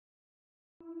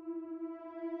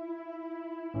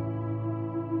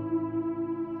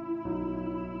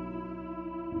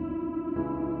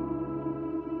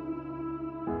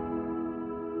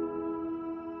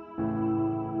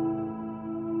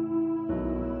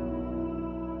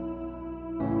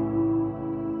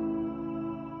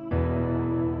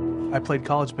I played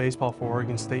college baseball for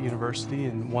Oregon State University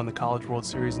and won the College World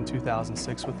Series in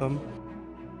 2006 with them.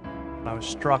 I was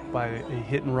struck by a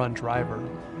hit-and-run driver.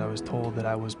 I was told that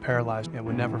I was paralyzed and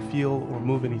would never feel or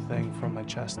move anything from my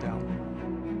chest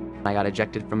down. I got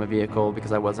ejected from a vehicle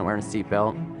because I wasn't wearing a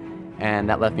seatbelt, and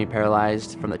that left me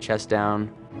paralyzed from the chest down.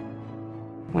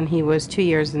 When he was 2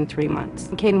 years and 3 months,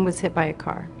 Caden was hit by a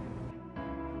car.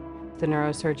 The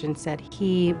neurosurgeon said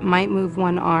he might move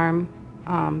one arm,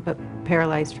 but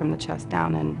paralyzed from the chest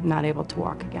down and not able to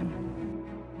walk again.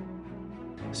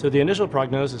 So the initial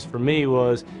prognosis for me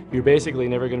was you're basically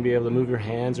never going to be able to move your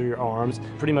hands or your arms.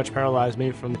 Pretty much paralyzed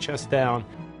me from the chest down.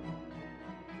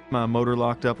 My motor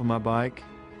locked up on my bike,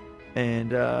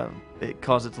 and it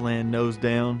caused it to land nose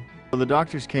down. So the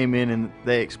doctors came in and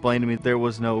they explained to me there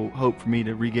was no hope for me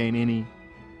to regain any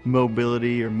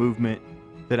mobility or movement,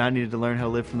 that I needed to learn how to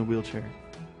live from the wheelchair.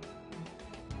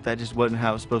 That just wasn't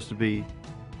how it was supposed to be.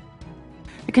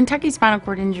 The Kentucky Spinal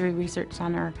Cord Injury Research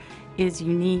Center is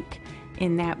unique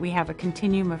in that we have a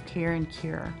continuum of care and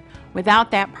cure.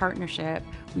 Without that partnership,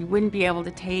 we wouldn't be able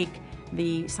to take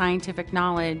the scientific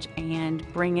knowledge and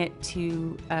bring it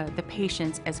to the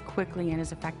patients as quickly and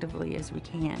as effectively as we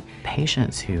can.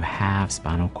 Patients who have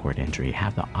spinal cord injury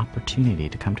have the opportunity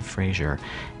to come to Frazier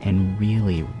and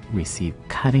really receive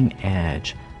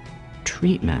cutting-edge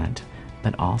treatment,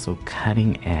 but also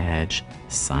cutting-edge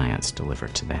science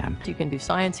delivered to them. You can do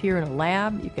science here in a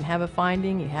lab, you can have a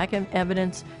finding, you have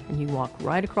evidence, and you walk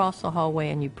right across the hallway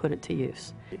and you put it to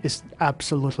use. It's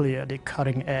absolutely at the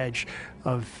cutting edge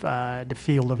of the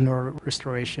field of neuro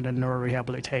restoration and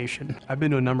neurorehabilitation. I've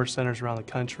been to a number of centers around the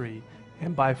country,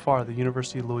 and by far the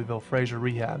University of Louisville Frazier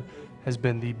Rehab has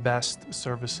been the best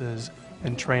services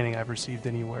and training I've received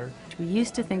anywhere. We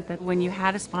used to think that when you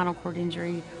had a spinal cord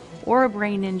injury or a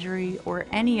brain injury or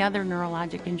any other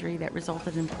neurologic injury that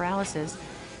resulted in paralysis,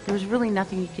 there was really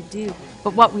nothing you could do.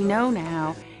 But what we know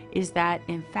now is that,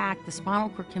 in fact, the spinal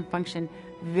cord can function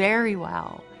very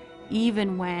well,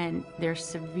 even when there's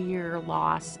severe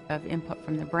loss of input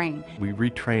from the brain. We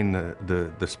retrain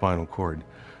the spinal cord.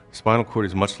 Spinal cord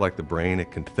is much like the brain.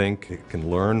 It can think, it can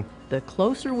learn. The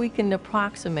closer we can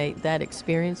approximate that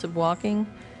experience of walking,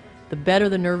 the better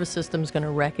the nervous system is going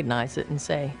to recognize it and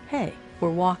say, hey, we're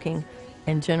walking,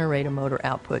 and generate a motor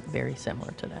output very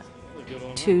similar to that.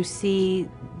 To see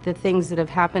the things that have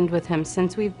happened with him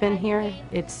since we've been here,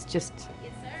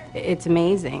 it's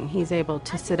amazing. He's able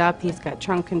to sit up, he's got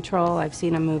trunk control, I've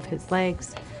seen him move his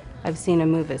legs, I've seen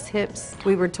him move his hips.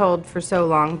 We were told for so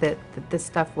long that this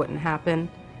stuff wouldn't happen,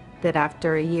 that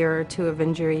after a year or two of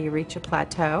injury you reach a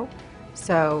plateau.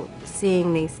 So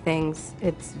seeing these things,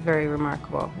 it's very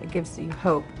remarkable. It gives you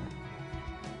hope.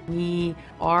 We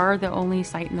are the only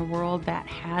site in the world that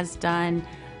has done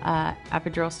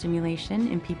epidural stimulation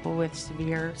in people with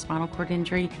severe spinal cord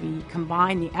injury. We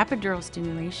combine the epidural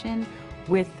stimulation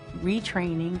with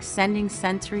retraining, sending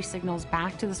sensory signals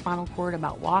back to the spinal cord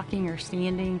about walking or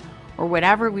standing or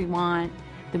whatever we want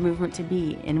the movement to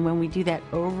be. And when we do that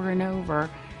over and over,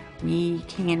 we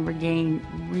can regain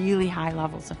really high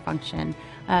levels of function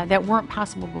that weren't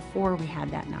possible before we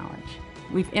had that knowledge.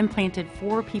 We've implanted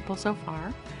 4 people so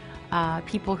far,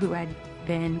 people who had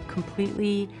been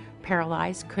completely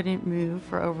paralyzed, couldn't move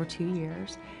for over 2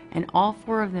 years, and all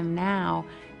 4 of them now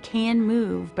can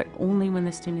move, but only when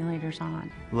the stimulator's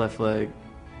on. Left leg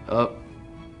up,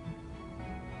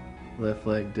 left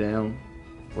leg down,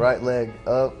 Right leg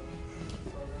up,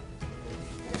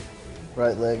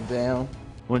 right leg down.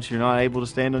 Once you're not able to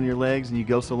stand on your legs and you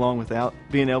go so long without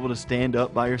being able to stand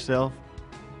up by yourself,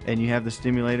 and you have the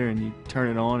stimulator and you turn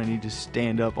it on and you just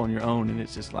stand up on your own, and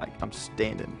it's just like, I'm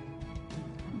standing.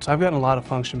 So I've gotten a lot of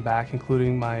function back,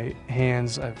 including my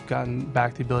hands. I've gotten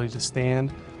back the ability to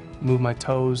stand, move my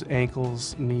toes,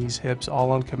 ankles, knees, hips,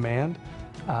 all on command.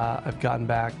 I've gotten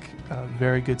back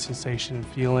very good sensation and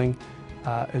feeling,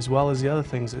 as well as the other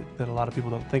things that a lot of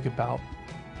people don't think about.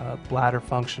 Bladder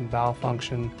function, bowel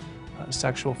function,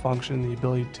 sexual function, the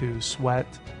ability to sweat.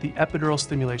 The epidural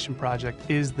stimulation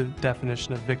project is the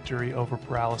definition of victory over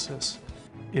paralysis.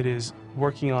 It is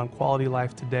working on quality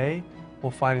life today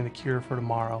while finding the cure for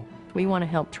tomorrow. We want to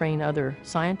help train other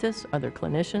scientists, other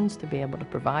clinicians to be able to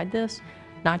provide this,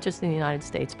 not just in the United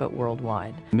States, but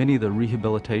worldwide. Many of the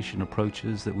rehabilitation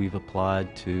approaches that we've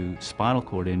applied to spinal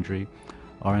cord injury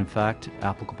are in fact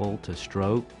applicable to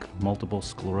stroke, multiple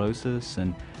sclerosis,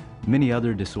 and many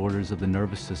other disorders of the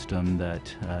nervous system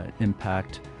that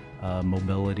impact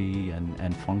mobility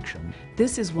and function.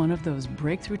 This is one of those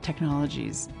breakthrough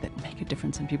technologies that make a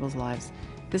difference in people's lives.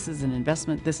 This is an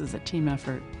investment, this is a team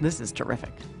effort, this is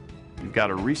terrific. You've got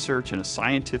a research and a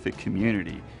scientific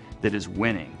community that is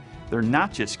winning. They're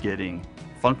not just getting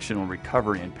functional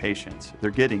recovery in patients.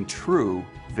 They're getting true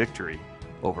victory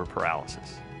over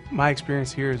paralysis. My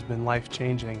experience here has been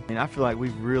life-changing. And I feel like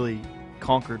we've really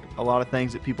conquered a lot of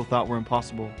things that people thought were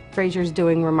impossible. Fraser's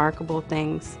doing remarkable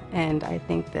things, and I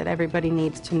think that everybody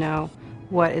needs to know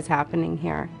what is happening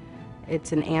here.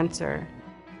 It's an answer